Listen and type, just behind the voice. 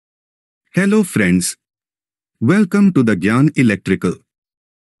Hello friends, welcome to the Gyan Electrical.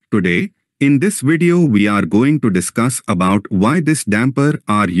 Today, in this video we are going to discuss about why this damper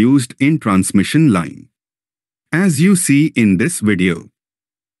are used in transmission line. As you see in this video,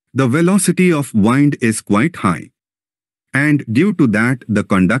 the velocity of wind is quite high. And due to that the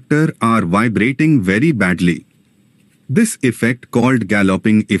conductor are vibrating very badly. This effect called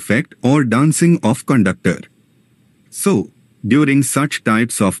galloping effect or dancing of conductor. So, during such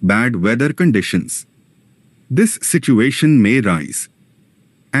types of bad weather conditions, this situation may rise,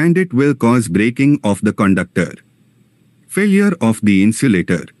 and it will cause breaking of the conductor, failure of the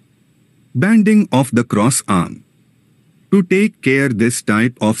insulator, bending of the cross arm. To take care this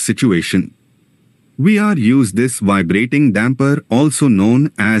type of situation, we are use this vibrating damper, also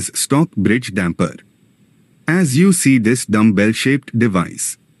known as stock bridge damper. As you see, this dumbbell-shaped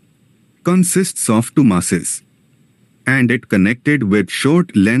device consists of two masses, and it connected with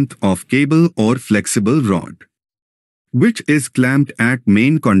short length of cable or flexible rod, which is clamped at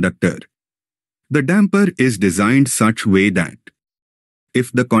main conductor. The damper is designed such way that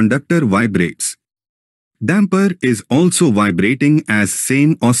if the conductor vibrates, damper is also vibrating as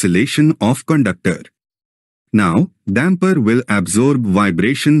same oscillation of conductor. Now, damper will absorb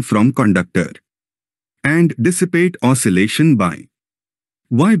vibration from conductor and dissipate oscillation by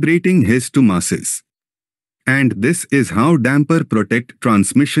vibrating his two masses. And this is how damper protect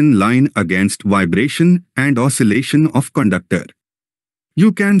transmission line against vibration and oscillation of conductor.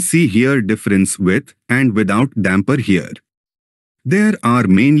 You can see here difference with and without damper here. There are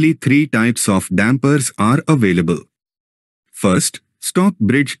mainly three types of dampers are available. First, stock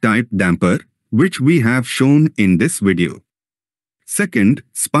bridge type damper, which we have shown in this video. Second,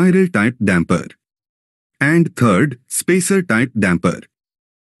 spiral type damper. And third, spacer type damper.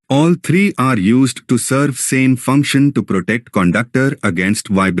 All three are used to serve same function to protect conductor against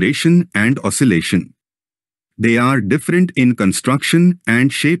vibration and oscillation. They are different in construction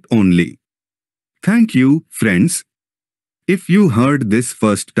and shape only. Thank you, friends. If you heard this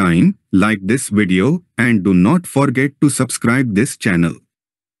first time, like this video and do not forget to subscribe this channel.